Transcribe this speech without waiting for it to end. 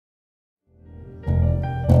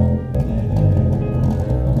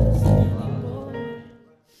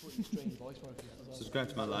subscribe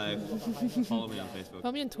to my live, follow me on Facebook.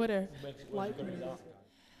 Follow me on Twitter. Like me.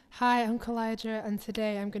 Hi, I'm Caleidra, and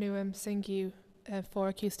today I'm going to sing you 4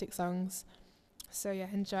 acoustic songs. So yeah,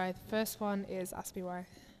 enjoy. The first one is Ask Me Why.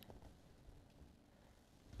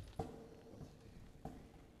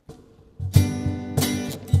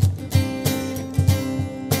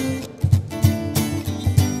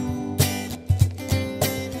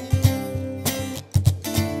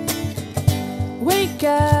 Wake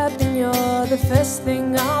up and you're the first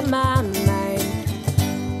thing on my mind.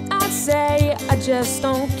 I'd say I just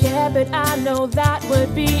don't care, but I know that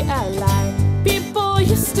would be a lie. People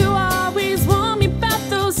used to always warn me about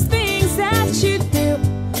those things that you do,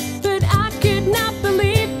 but I could not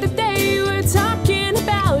believe that they were talking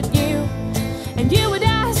about you. And you would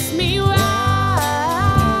ask me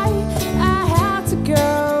why I had to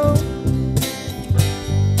go,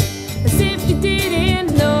 as if you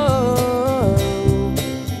didn't know.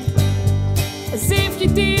 As if you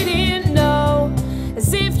didn't know,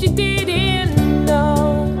 as if you didn't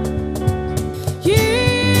know.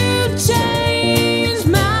 You changed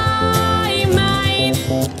my mind,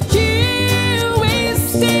 you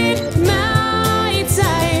wasted my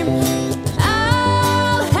time.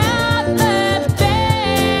 I'll have a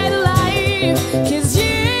better life, 'cause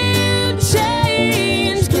you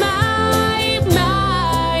changed my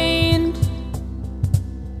mind.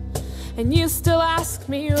 And you still ask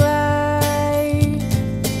me why.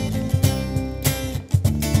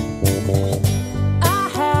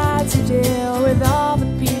 Deal with all the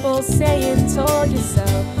people saying told you so.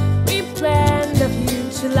 We planned our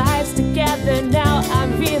future lives together, now I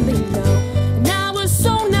really know. And I was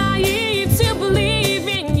so naive to believe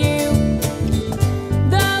in you.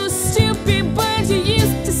 Those stupid words you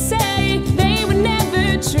used to say, they were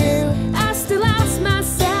never true. I still ask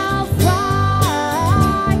myself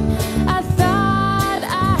why I thought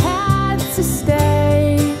I had to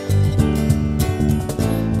stay,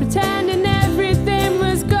 pretending everything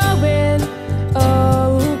was going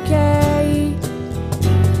okay,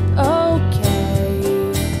 okay,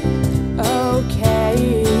 okay.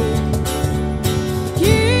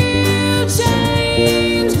 You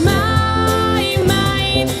changed my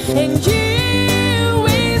mind, and you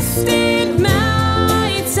wasted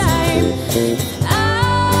my time.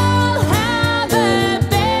 I'll have a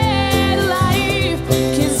better life,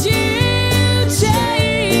 'cause you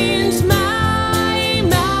changed my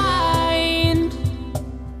mind.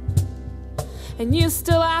 And you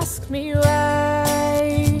still ask me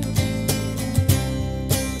why.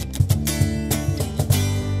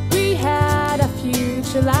 We had our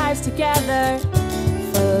future lives together,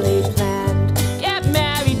 fully planned. Get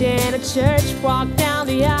married in a church, walk down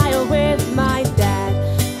the aisle with my dad,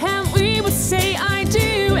 and we would say I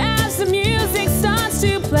do as the music starts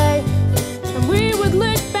to play. And we would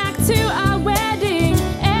look back to our wedding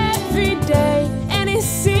every day, and it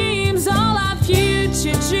seems all our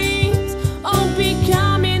future dreams all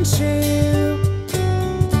becoming true.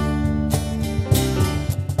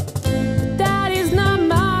 But that is not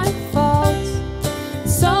my fault,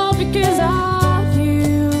 it's all because of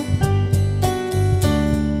you.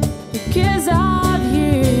 Because of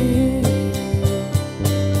you.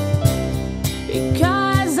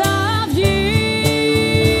 Because of you.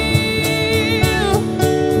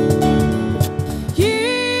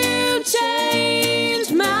 You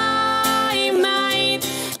changed my mind,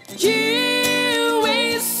 you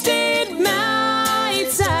wasted my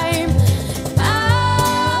time.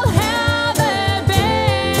 I'll have a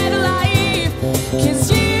better life, 'cause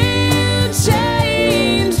you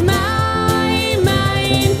changed my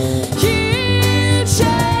mind. You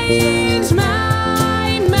changed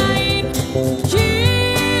my mind.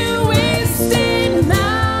 You wasted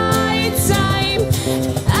my time.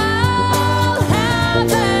 I'll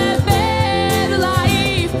have a better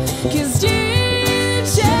life, 'cause you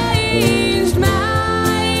changed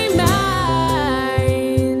my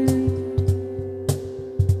mind.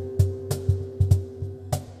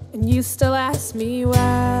 And you still ask me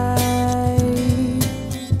why.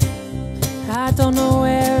 I don't know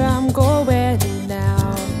where I'm going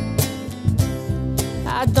now.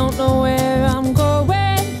 I don't know where I'm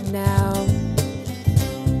going now.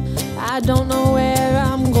 I don't know where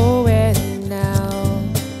I'm going now.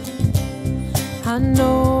 I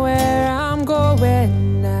know